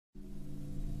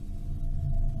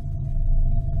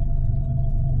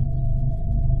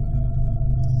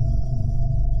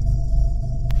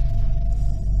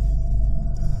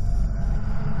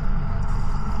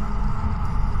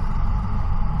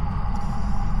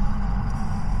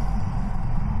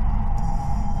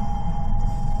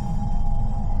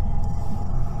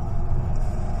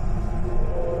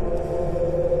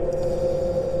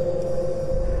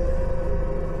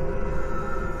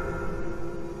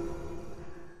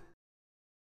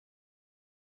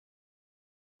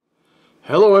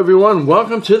Hello everyone,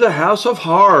 welcome to the House of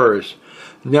Horrors.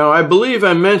 Now I believe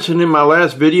I mentioned in my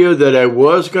last video that I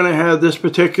was going to have this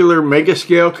particular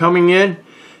Megascale coming in,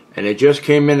 and it just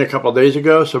came in a couple days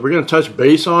ago, so we're going to touch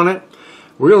base on it.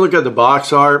 We're going to look at the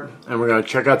box art and we're going to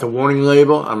check out the warning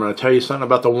label. I'm going to tell you something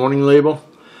about the warning label.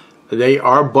 They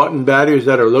are button batteries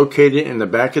that are located in the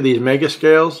back of these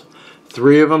Megascales,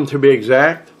 3 of them to be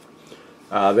exact.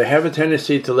 They have a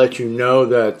tendency to let you know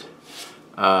that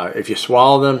if you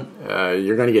swallow them,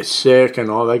 you're going to get sick and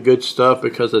all that good stuff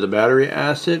because of the battery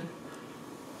acid.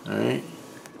 Alright.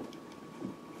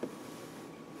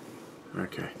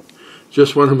 Okay.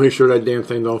 Just want to make sure that damn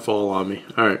thing don't fall on me.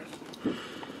 Alright.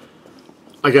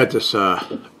 I got this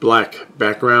black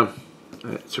background.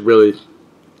 It's really,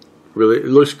 it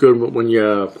looks good when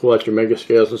you pull out your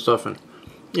Megascales and stuff, and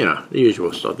you know, the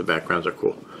usual stuff. The backgrounds are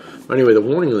cool. But anyway, the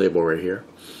warning label right here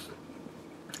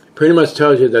pretty much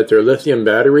tells you that they're lithium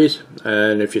batteries,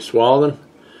 and if you swallow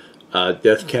them,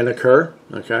 death can occur.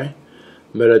 Okay,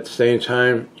 but at the same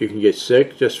time, you can get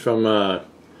sick just from what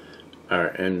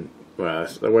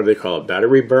do they call it,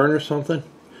 battery burn or something,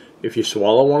 if you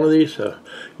swallow one of these.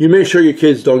 You make sure your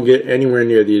kids don't get anywhere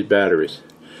near these batteries.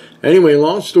 Anyway,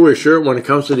 long story short, when it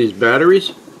comes to these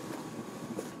batteries,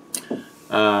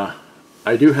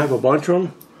 I do have a bunch of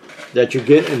them that you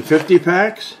get in 50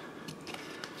 packs.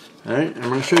 Alright, I'm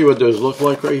going to show you what those look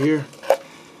like right here.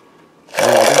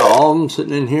 I got all of them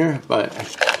sitting in here, but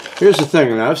here's the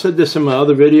thing, and I've said this in my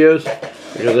other videos,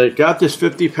 because I got this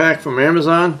 50 pack from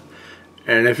Amazon,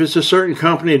 and if it's a certain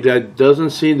company that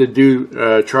doesn't seem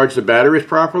to charge the batteries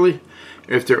properly,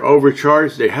 if they're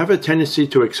overcharged, they have a tendency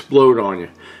to explode on you.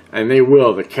 And they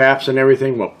will. The caps and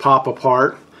everything will pop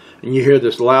apart, and you hear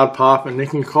this loud pop, and they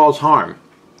can cause harm.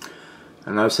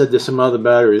 And I've said this in my other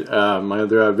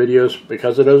videos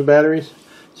because of those batteries.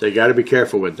 So you got to be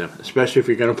careful with them, especially if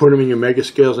you're going to put them in your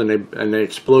Megascales and they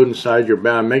explode inside your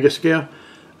Megascale.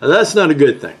 Now, that's not a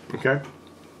good thing. Okay.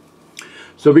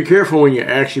 So be careful when you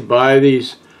actually buy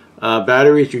these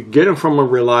batteries. You get them from a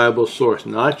reliable source,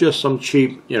 not just some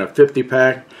cheap, 50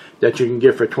 pack that you can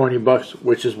get for 20 bucks,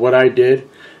 which is what I did.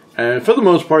 And for the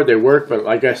most part, they work. But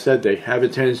like I said, they have a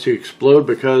tendency to explode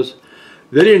because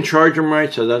they didn't charge them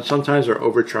right, so that sometimes they're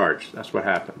overcharged. That's what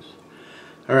happens.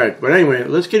 Alright, but anyway,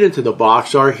 let's get into the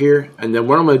box art here. And then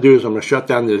what I'm going to do is I'm going to shut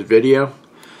down this video.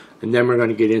 And then we're going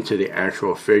to get into the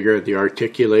actual figure, the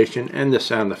articulation, and the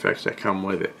sound effects that come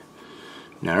with it.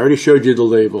 Now, I already showed you the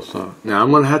label. So now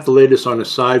I'm going to have to lay this on the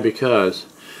side because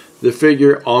the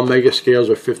figure, all Megascales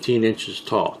are 15 inches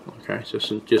tall. Okay, so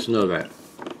just know that.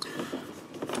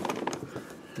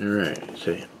 Alright,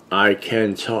 see, I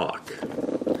can talk.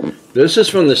 This is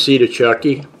from the Seedy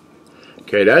Chucky.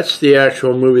 Okay, that's the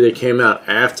actual movie that came out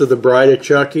after The Bride of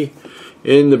Chucky.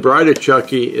 In The Bride of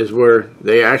Chucky is where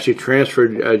they actually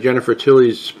transferred Jennifer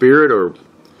Tilly's spirit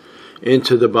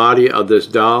into the body of this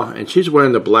doll, and she's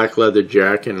wearing the black leather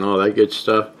jacket and all that good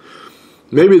stuff.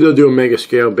 Maybe they'll do a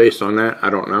Megascale based on that. I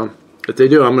don't know. If they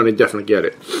do, I'm going to definitely get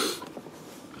it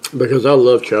because I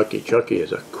love Chucky. Chucky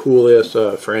is a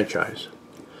cool-ass franchise.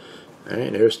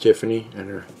 Alright, there's Tiffany and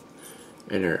her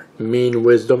mean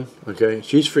wisdom. Okay,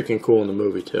 she's freaking cool in the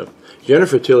movie too.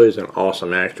 Jennifer Tilly is an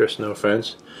awesome actress, no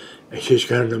offense, and she's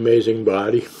got an amazing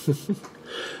body.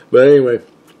 But anyway,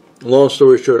 long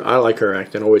story short, I like her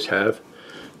acting, always have.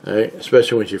 Alright,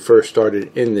 especially when she first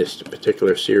started in this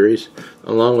particular series,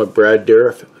 along with Brad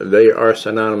Dourif. They are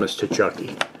synonymous to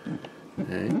Chucky.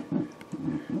 Alright, and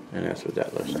that's what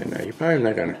that looks like. Now you're probably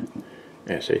not gonna.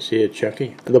 Yes, I see it,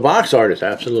 Chucky. The box art is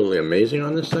absolutely amazing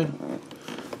on this thing.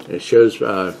 It shows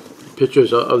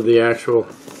pictures of the actual.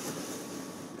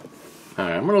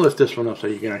 Alright, I'm going to lift this one up so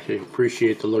you can actually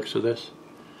appreciate the looks of this.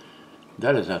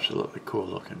 That is absolutely cool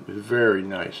looking. Very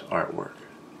nice artwork.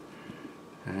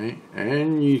 Alright,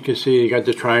 and you can see you got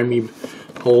the tri-me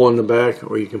hole in the back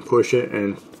where you can push it,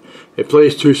 and it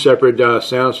plays 2 separate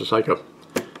sounds. It's like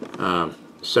a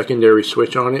secondary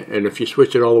switch on it, and if you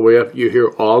switch it all the way up, you hear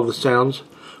all the sounds,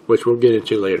 which we'll get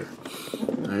into later.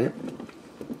 Alright.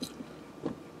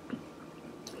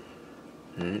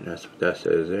 Alright, that's what that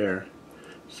says there. It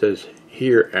says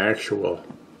hear actual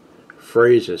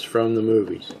phrases from the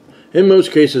movies. In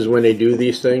most cases when they do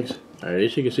these things, alright,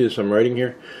 as you can see there's some writing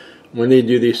here. When they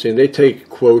do these things, they take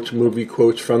quotes, movie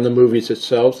quotes from the movies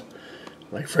itself.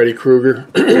 Like Freddy Krueger.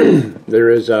 There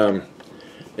is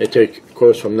they take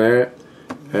quotes from that.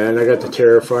 And I got the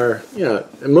Terrifier.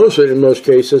 In most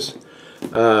cases,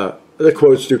 the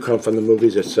quotes do come from the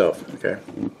movies itself. Okay,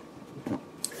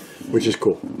 which is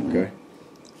cool. Okay,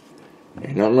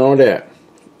 ain't nothing wrong with that.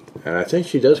 And I think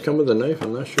she does come with a knife.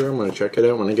 I'm not sure. I'm going to check it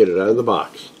out when I get it out of the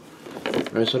box.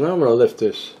 Alright, so now I'm going to lift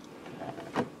this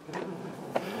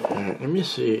let me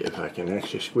see if I can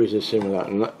actually squeeze this in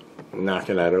without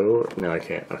knocking that over. No, I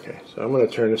can't. Okay, so I'm going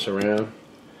to turn this around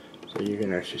so you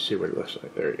can actually see what it looks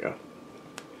like. There you go.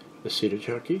 The Seedy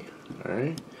Chucky.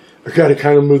 Alright. I got to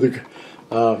kind of move the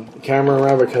camera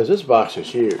around because this box is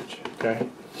huge. Okay.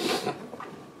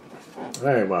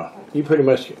 Alright, well, you pretty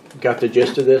much got the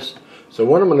gist of this. So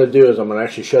what I'm going to do is I'm going to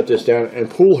actually shut this down and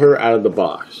pull her out of the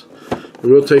box. It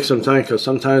will take some time because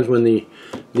sometimes when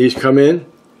these come in,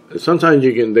 sometimes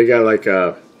they got like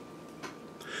a,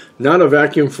 not a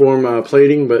vacuum form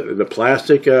plating, but the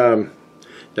plastic that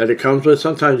it comes with.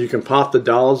 Sometimes you can pop the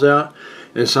dolls out,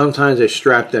 and sometimes they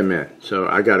strap them in. So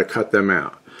I got to cut them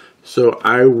out. So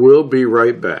I will be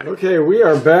right back. Okay, we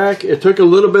are back. It took a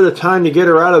little bit of time to get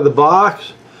her out of the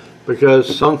box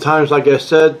because sometimes, like I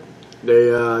said,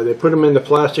 they put them in the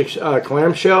plastic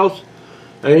clamshells,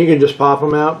 and you can just pop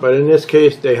them out. But in this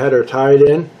case, they had her tied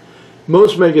in.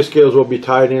 Most Megascales will be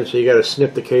tied in, so you got to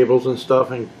snip the cables and stuff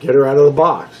and get her out of the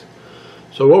box.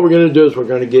 So what we're going to do is we're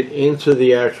going to get into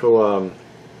the actual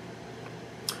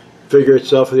figure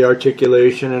itself, the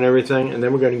articulation and everything, and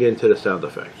then we're going to get into the sound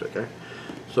effects. Okay.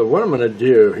 So what I'm going to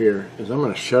do here is I'm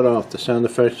going to shut off the sound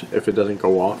effects if it doesn't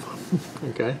go off.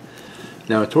 Okay.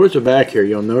 Now towards the back here,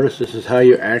 you'll notice this is how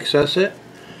you access it.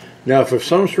 Now, for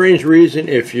some strange reason,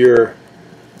 if the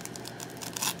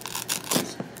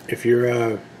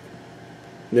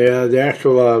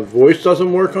actual voice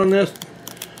doesn't work on this,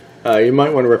 you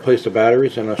might want to replace the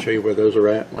batteries, and I'll show you where those are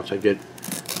at once I get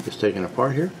this taken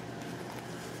apart here.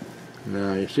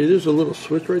 Now you see there's a little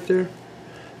switch right there.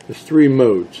 There's 3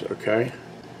 modes. Okay.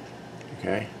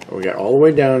 Okay. We got all the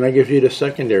way down. That gives you the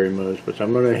secondary modes, which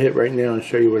I'm going to hit right now and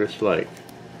show you what it's like.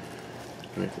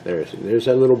 There's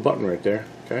that little button right there.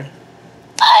 Okay.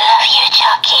 I love you,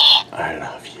 Chucky. I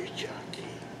love you, Chucky.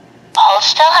 Hold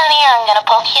still, honey. I'm gonna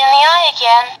poke you in the eye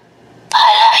again. I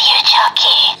love you,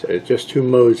 Chucky. So it's just 2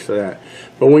 modes for that.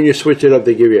 But when you switch it up,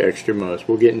 they give you extra modes.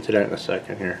 We'll get into that in a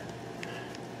second here.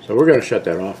 So we're going to shut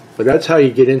that off. But that's how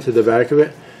you get into the back of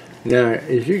it. Now,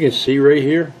 as you can see right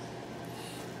here,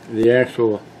 the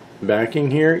actual backing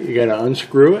here, you got to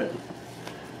unscrew it.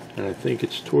 And I think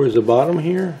it's towards the bottom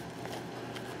here.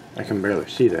 I can barely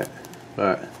see that.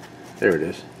 But there it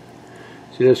is.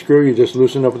 See that screw? You just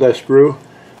loosen up with that screw.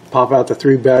 Pop out the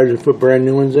 3 batteries and put brand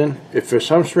new ones in. If for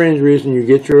some strange reason you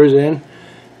get yours in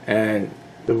and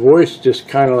the voice just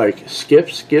kind of like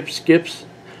skips,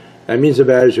 that means the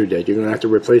batteries are dead. You're going to have to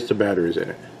replace the batteries in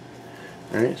it.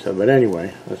 Alright, so but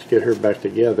anyway, let's get her back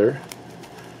together.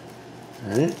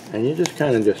 Alright, and you just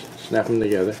kind of just snap them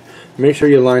together. Make sure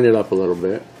you line it up a little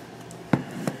bit.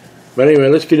 But anyway,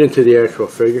 let's get into the actual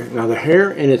figure. Now the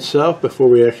hair in itself, before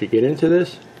we actually get into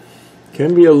this,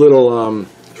 can be a little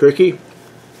tricky.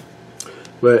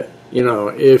 But, you know,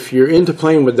 if you're into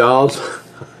playing with dolls,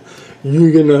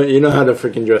 you know how to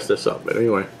freaking dress this up. But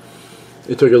anyway,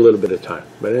 it took a little bit of time.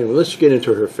 But anyway, let's get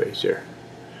into her face here.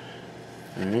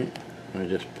 Alright, I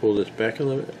just pull this back a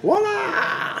little bit.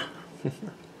 Voila!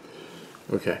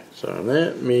 Okay, so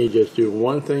let me just do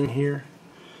one thing here.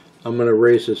 I'm going to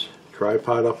raise this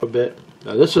tripod up a bit.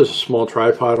 Now this is a small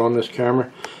tripod on this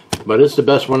camera, but it's the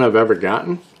best one I've ever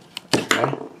gotten.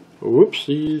 Okay.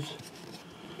 Whoopsies.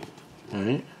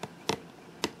 Alright.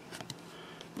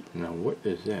 Now what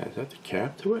is that? Is that the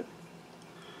cap to it?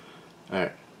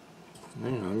 Alright.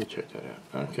 Hang on, let me check that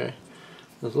out. Okay.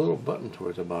 There's a little button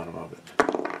towards the bottom of it.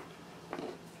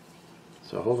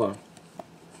 So hold on.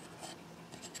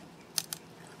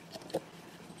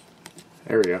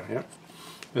 There we go. Yep.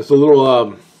 There's a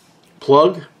little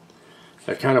plug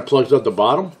that kind of plugs up the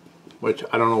bottom, which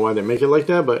I don't know why they make it like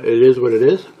that, but it is what it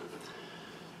is.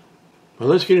 Well,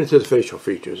 let's get into the facial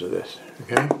features of this,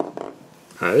 okay?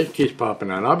 Alright, it keeps popping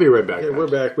out. I'll be right back. Okay, we're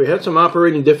back. We had some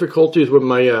operating difficulties with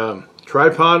my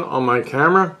tripod on my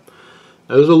camera.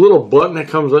 Now, there's a little button that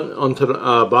comes onto the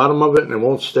bottom of it, and it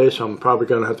won't stay, so I'm probably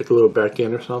going to have to glue it back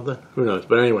in or something. Who knows?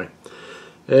 But anyway,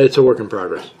 it's a work in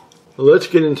progress. Let's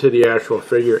get into the actual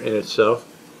figure in itself.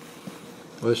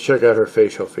 Let's check out her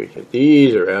facial features.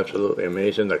 These are absolutely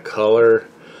amazing. The color,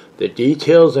 the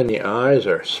details in the eyes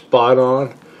are spot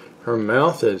on. Her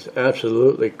mouth is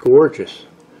absolutely gorgeous.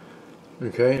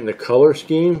 Okay, and the color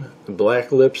scheme, the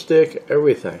black lipstick,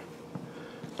 everything.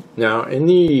 Now, in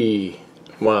the,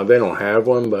 well, they don't have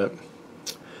one, but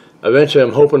eventually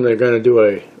I'm hoping they're going to do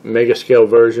a Megascale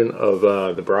version of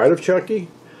the Bride of Chucky,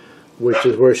 which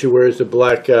is where she wears the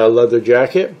black leather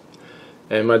jacket.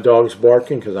 And my dog's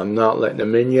barking because I'm not letting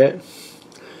him in yet.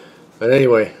 But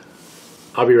anyway,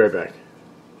 I'll be right back.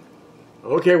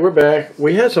 Okay, we're back.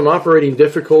 We had some operating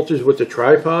difficulties with the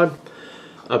tripod.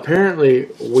 Apparently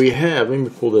we have, let me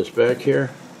pull this back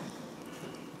here.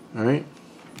 Alright.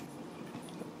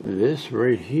 this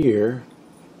right here,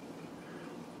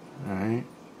 alright,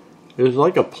 there's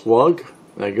like a plug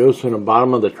that goes to the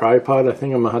bottom of the tripod. I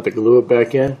think I'm going to have to glue it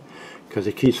back in because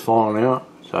it keeps falling out.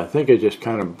 So I think it just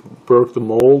kind of broke the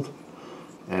mold,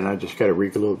 and I just got to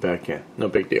re-glue it back in. No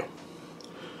big deal.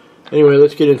 Anyway,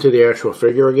 let's get into the actual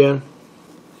figure again.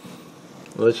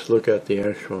 Let's look at the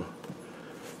actual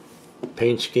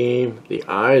paint scheme. The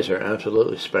eyes are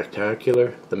absolutely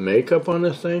spectacular. The makeup on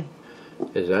this thing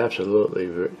is absolutely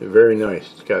very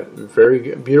nice. It's got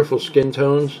very beautiful skin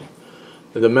tones.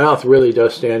 The mouth really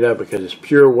does stand out because it's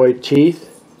pure white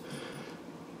teeth,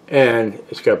 and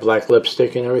it's got black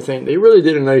lipstick and everything. They really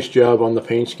did a nice job on the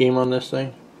paint scheme on this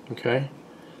thing. Okay,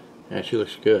 actually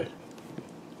looks good.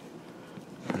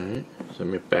 Alright, so let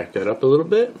me back that up a little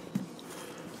bit.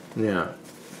 Now,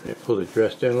 let me pull the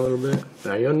dress down a little bit.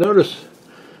 Now you'll notice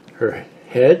her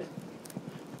head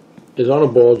is on a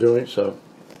ball joint, so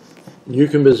you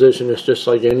can position this just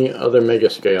like any other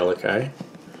Megascale, okay?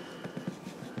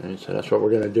 Alright, so that's what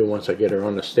we're going to do once I get her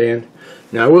on the stand.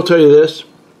 Now I will tell you this,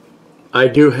 I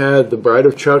do have the Bride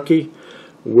of Chucky,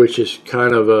 which is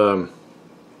kind of,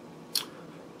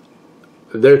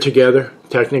 they're together,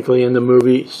 technically, in the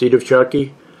movie Seed of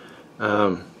Chucky.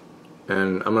 And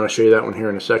I'm going to show you that one here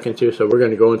in a second too. So we're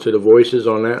going to go into the voices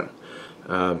on that,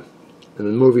 and the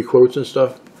movie quotes and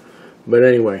stuff. But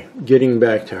anyway, getting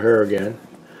back to her again,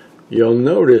 you'll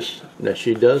notice that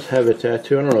she does have a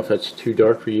tattoo. I don't know if that's too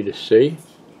dark for you to see.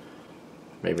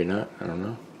 Maybe not, I don't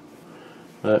know.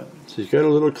 But she's got a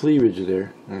little cleavage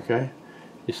there, okay?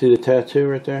 You see the tattoo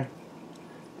right there?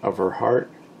 Of her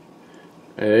heart.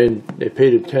 And they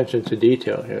paid attention to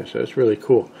detail here, so it's really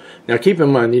cool. Now keep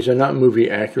in mind, these are not movie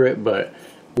accurate, but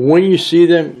when you see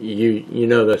them, you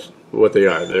know that's what they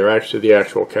are. They're actually the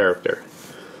actual character.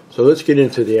 So let's get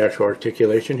into the actual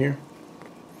articulation here.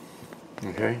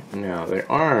 Okay, now the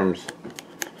arms,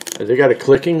 they got a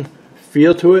clicking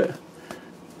feel to it.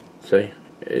 See,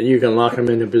 you can lock them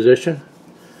into position.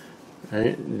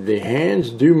 Right. The hands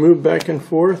do move back and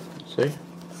forth. See,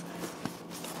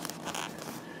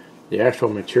 the actual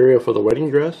material for the wedding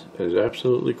dress is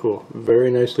absolutely cool. Very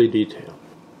nicely detailed.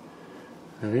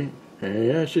 Alright, and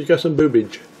yeah, she's got some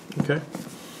boobage. Okay.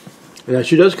 Now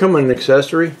she does come with an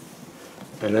accessory,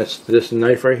 and that's this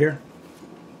knife right here.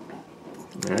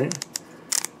 Alright.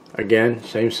 Again,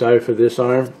 same side for this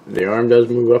arm. The arm does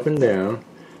move up and down,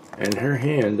 and her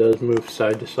hand does move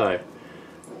side to side.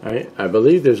 Alright, I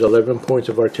believe there's 11 points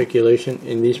of articulation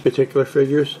in these particular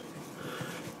figures.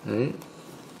 Alright.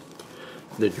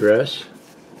 The dress,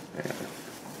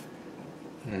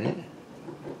 alright,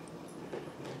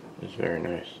 is very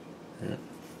nice. Yeah.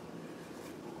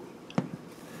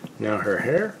 Now her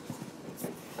hair,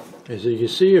 as you can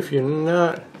see, if you're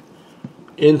not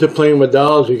into playing with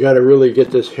dolls, you got to really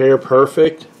get this hair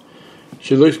perfect.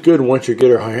 She looks good once you get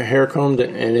her hair combed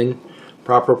and in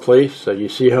proper place. So you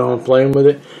see how I'm playing with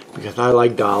it, because I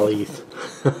like dollies.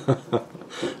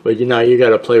 But you know, you got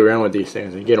to play around with these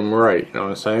things and get them right. You know what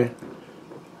I'm saying?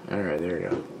 Alright, there you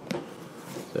go.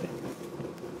 See.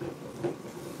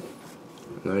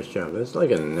 Nice job. That's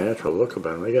like a natural look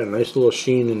about them. They got a nice little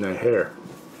sheen in their hair.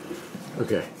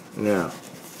 Okay, now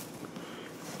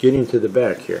getting to the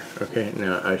back here. Okay,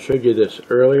 now I showed you this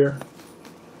earlier.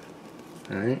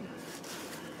 Alright.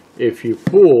 If you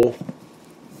pull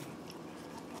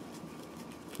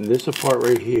this apart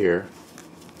right here,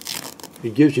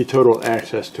 it gives you total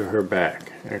access to her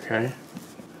back. Okay.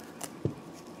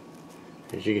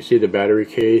 As you can see, the battery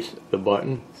case, the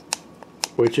button,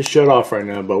 which is shut off right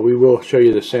now, but we will show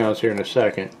you the sounds here in a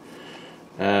second.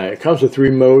 It comes with 3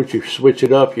 modes. You switch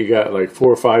it up, you got like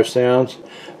 4 or 5 sounds.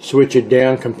 Switch it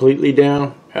down, completely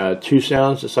down, 2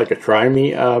 sounds. It's like a try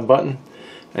me button,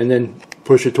 and then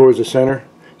push it towards the center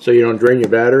so you don't drain your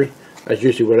battery. That's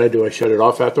usually what I do. I shut it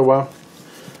off after a while.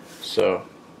 So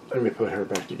let me put her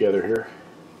back together here.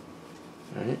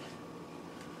 All right.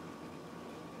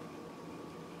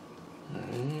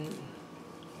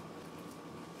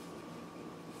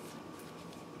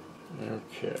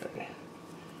 Okay.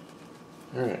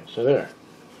 Alright, so there.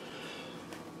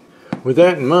 With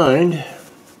that in mind,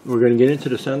 we're going to get into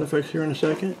the sound effects here in a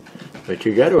second. But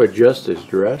you got to adjust this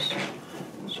dress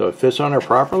so it fits on her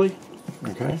properly.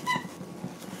 Okay.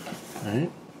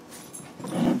 Alright.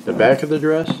 The back of the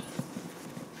dress.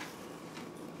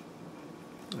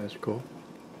 That's cool.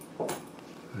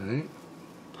 Alright.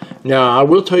 Now, I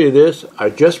will tell you this. I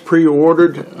just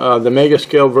pre-ordered the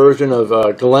Megascale version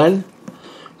of Glenn,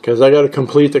 because I got to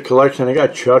complete the collection. I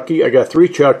got Chucky. I got 3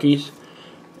 Chuckies.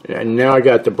 And now I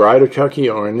got the Bride of Chucky,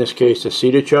 or in this case, the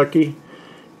Seedy Chucky.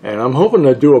 And I'm hoping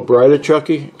to do a brighter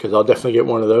Chucky, because I'll definitely get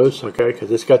one of those, okay? Because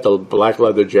it's got the black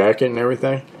leather jacket and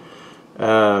everything.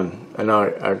 And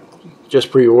I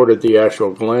just pre-ordered the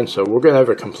actual Glen, so we're going to have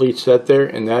a complete set there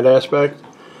in that aspect.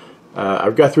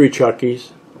 I've got 3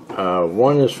 Chuckies.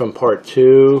 One is from part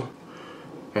 2,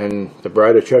 and the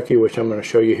brighter Chucky, which I'm going to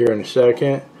show you here in a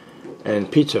second.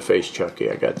 And Pizza Face Chucky,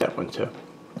 I got that one too.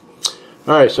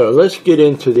 Alright, so let's get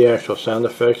into the actual sound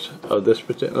effects of this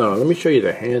particular... No, let me show you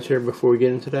the hands here before we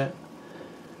get into that.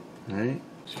 Alright,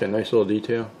 it's got a nice little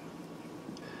detail.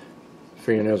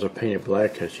 Fingernails are painted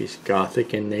black because she's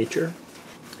gothic in nature.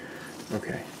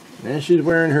 Okay, now she's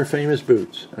wearing her famous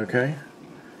boots, okay?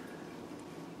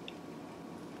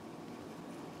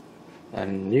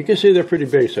 And you can see they're pretty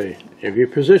big, so if you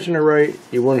position her right,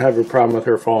 you wouldn't have a problem with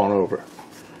her falling over.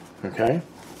 Okay?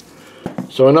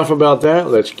 So enough about that.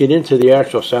 Let's get into the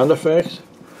actual sound effects.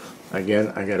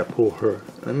 Again, I gotta pull her.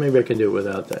 And maybe I can do it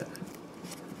without that.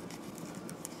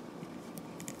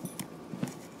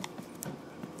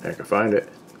 I can find it.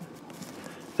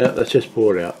 Yeah, let's just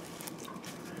pull it out.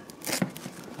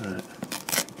 Alright.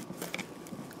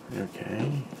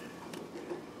 Okay.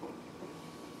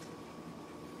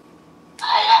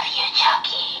 I love you,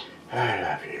 Chucky. I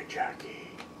love you, Chucky.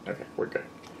 Okay, we're good.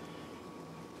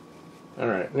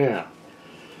 Alright, now.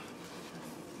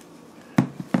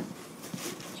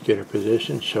 Let's get her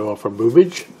position, show off her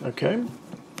boobage. Okay.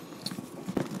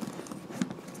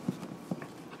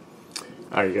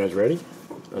 Are you guys ready?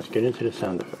 Let's get into the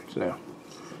sound effects now.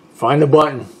 Find the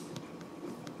button.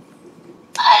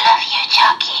 I love you,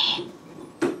 Chucky.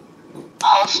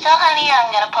 Hold still, honey.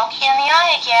 I'm gonna poke you in the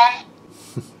eye again.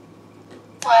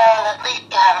 Well, at least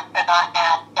you haven't forgotten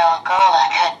how to tell a girl a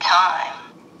good time.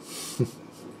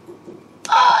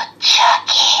 Oh,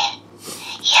 Chucky.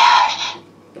 Yes.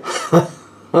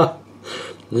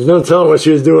 There's no telling what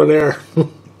she was doing there.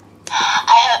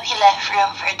 I hope you left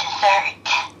room for dessert.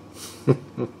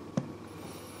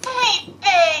 Sweet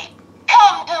babe,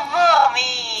 come to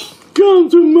mommy. Come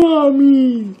to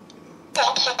mommy.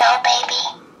 Thank you, though, baby.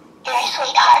 You're a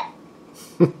sweetheart.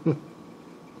 You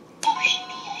should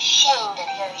be ashamed of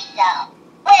yourself.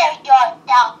 Where's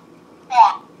yourself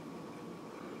back?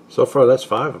 So far, that's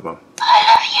 5 of them. I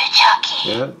love you, Chucky.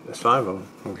 Yeah, that's 5 of them.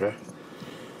 Okay.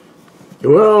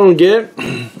 What I want to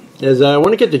get is I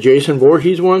want to get the Jason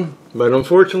Voorhees one, but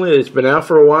unfortunately, it's been out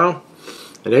for a while,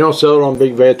 and they don't sell it on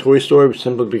Big Bad Toy Store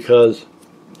simply because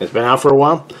it's been out for a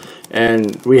while,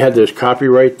 and we had those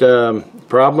copyright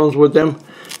problems with them,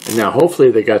 and now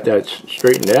hopefully they got that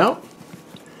straightened out,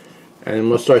 and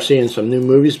we'll start seeing some new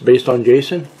movies based on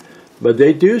Jason. But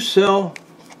they do sell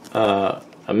a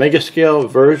Megascale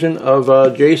version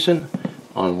of Jason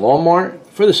on Walmart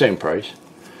for the same price.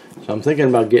 So I'm thinking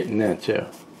about getting that too.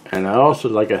 And I also,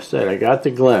 like I said, I got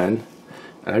the Glen.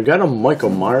 And I've got a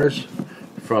Michael Myers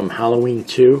from Halloween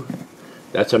 2.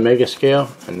 That's a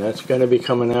Megascale. And that's going to be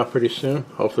coming out pretty soon.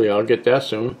 Hopefully I'll get that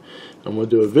soon. And we'll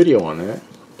do a video on that.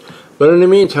 But in the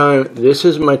meantime, this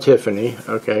is my Tiffany.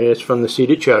 Okay, it's from the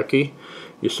Seedy Chucky.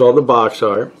 You saw the box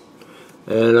art.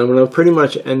 And I'm going to pretty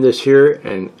much end this here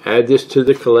and add this to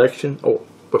the collection. Oh,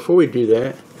 before we do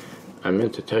that, I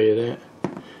meant to tell you that.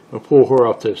 I'll pull her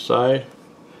off to the side.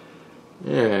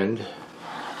 And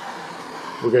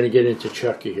we're going to get into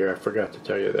Chucky here. I forgot to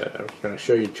tell you that. I was going to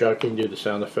show you Chucky and do the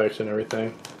sound effects and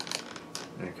everything.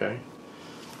 Okay.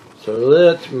 So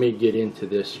let me get into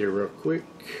this here real quick.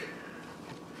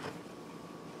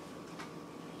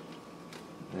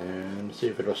 And see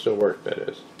if it'll still work, that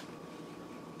is.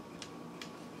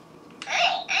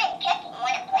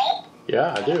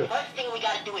 Yeah, I do. The first thing we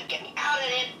gotta do is get me out of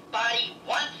this body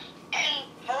once and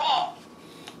for all.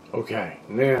 Okay,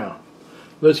 now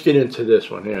let's get into this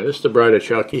one here. This is the Bride of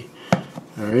Chucky.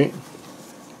 Alright.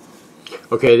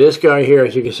 Okay, this guy here,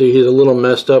 as you can see, he's a little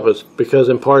messed up. It's because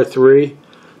in part 3,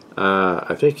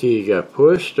 I think he got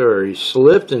pushed or he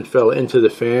slipped and fell into the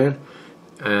fan.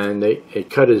 And it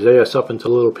cut his ass up into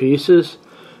little pieces.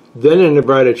 Then in the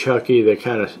Bride of Chucky, they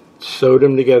kind of sewed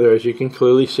him together, as you can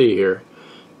clearly see here,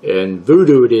 and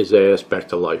voodooed his ass back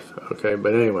to life. Okay,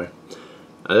 but anyway,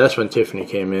 that's when Tiffany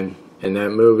came in that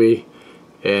movie,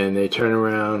 and they turned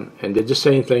around and did the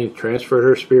same thing, transferred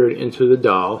her spirit into the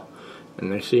doll,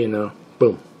 and next thing you know,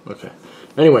 boom. Okay,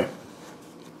 anyway,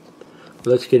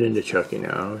 let's get into Chucky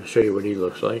now. I'll show you what he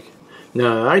looks like.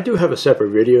 Now, I do have a separate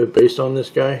video based on this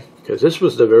guy, because this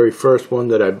was the very first one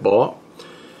that I bought,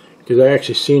 because I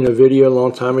actually seen a video a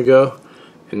long time ago,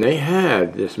 and they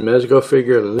had this Mezco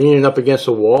figure leaning up against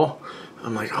the wall.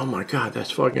 I'm like, oh my god,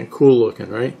 that's fucking cool looking,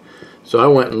 right? So I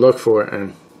went and looked for it,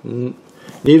 and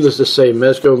needless to say,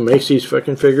 Mezco makes these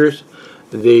fucking figures.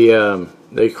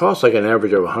 They cost like an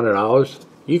average of $100,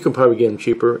 You can probably get them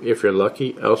cheaper if you're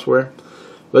lucky elsewhere,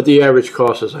 but the average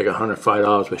cost is like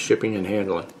 $105 with shipping and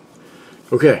handling.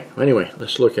 Okay, anyway,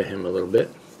 let's look at him a little bit,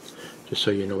 just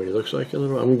so you know what he looks like a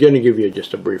little. I'm going to give you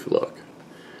just a brief look.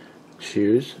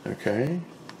 Shoes, okay,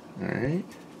 alright.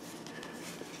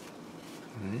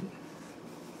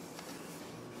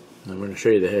 I'm going to show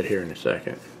you the head here in a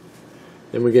second.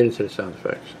 Then we get into the sound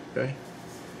effects, okay?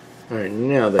 Alright,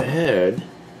 now the head,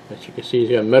 as you can see,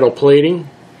 he's got metal plating.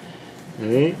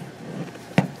 Alright.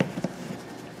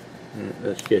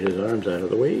 Let's get his arms out of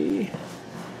the way.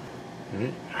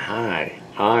 Alright. Hi,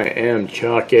 I am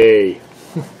Chucky.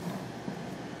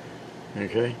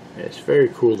 Okay, it's very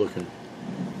cool looking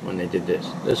when they did this.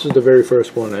 This is the very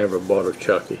first one I ever bought of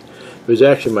Chucky. It was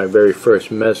actually my very first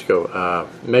Mezco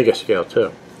Megascale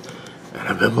too. And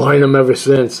I've been buying them ever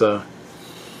since. Like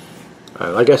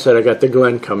I said, I got the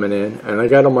Glenn coming in, and I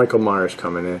got a Michael Myers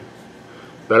coming in.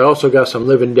 But I also got some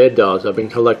Living Dead dolls. I've been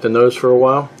collecting those for a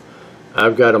while.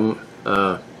 I've got him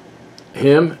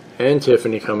and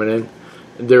Tiffany coming in.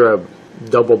 They're a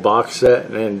double box set,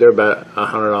 and they're about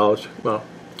 $100. Well,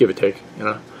 give or take, you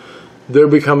know. They'll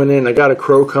be coming in. I got a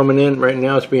crow coming in right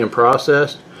now. It's being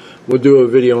processed. We'll do a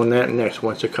video on that next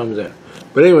once it comes in.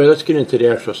 But anyway, let's get into the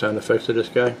actual sound effects of this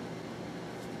guy.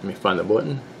 Let me find the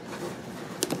button.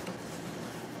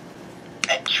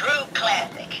 A true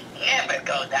classic. Never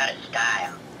goes out of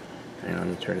style. Hang on, let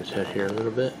me turn his head here a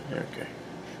little bit. Okay.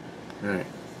 Alright.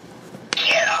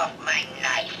 Get off my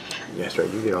knife. That's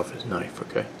right, you get off his knife,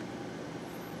 okay?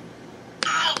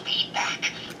 I'll be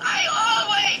back. I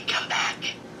always come back.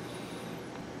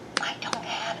 I don't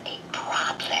have a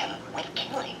problem with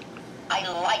killing. I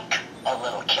like a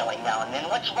little killing now and then.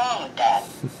 What's wrong with that?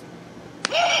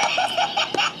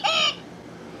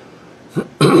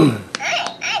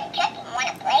 I'm Chucky.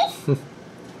 Wanna play?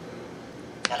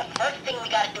 Now the first thing we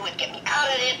gotta do is get me out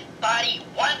of this body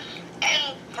once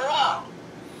and for all.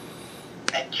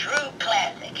 A true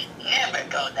classic. Never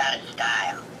goes out of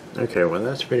style. Okay, well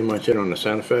that's pretty much it on the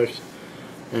sound effects.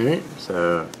 Alright,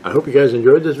 so I hope you guys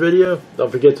enjoyed this video.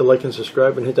 Don't forget to like and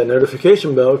subscribe and hit that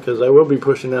notification bell, because I will be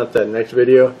pushing out that next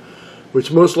video,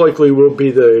 which most likely will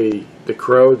be the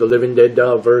Crow, the Living Dead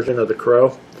doll version of the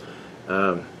Crow.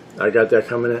 I got that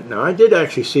coming in. Now I did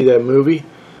actually see that movie,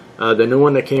 the new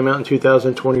one that came out in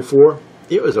 2024.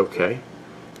 It was okay.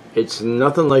 It's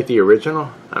nothing like the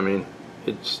original. I mean,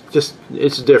 it's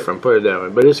different, put it that way,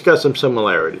 but it's got some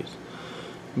similarities.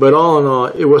 But all in all,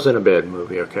 it wasn't a bad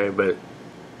movie, okay? But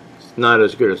it's not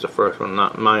as good as the first one,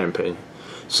 not in my opinion.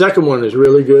 Second one is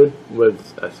really good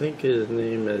with, I think his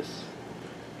name is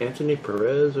Anthony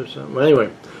Perez or something.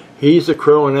 Anyway, he's the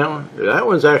Crow in that one. That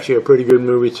one's actually a pretty good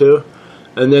movie too.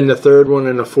 And then the third one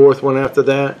and the fourth one after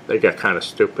that, they got kind of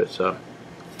stupid, so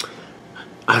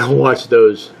I don't watch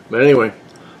those. But anyway,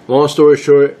 long story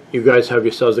short, you guys have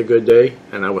yourselves a good day,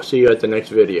 and I will see you at the next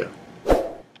video.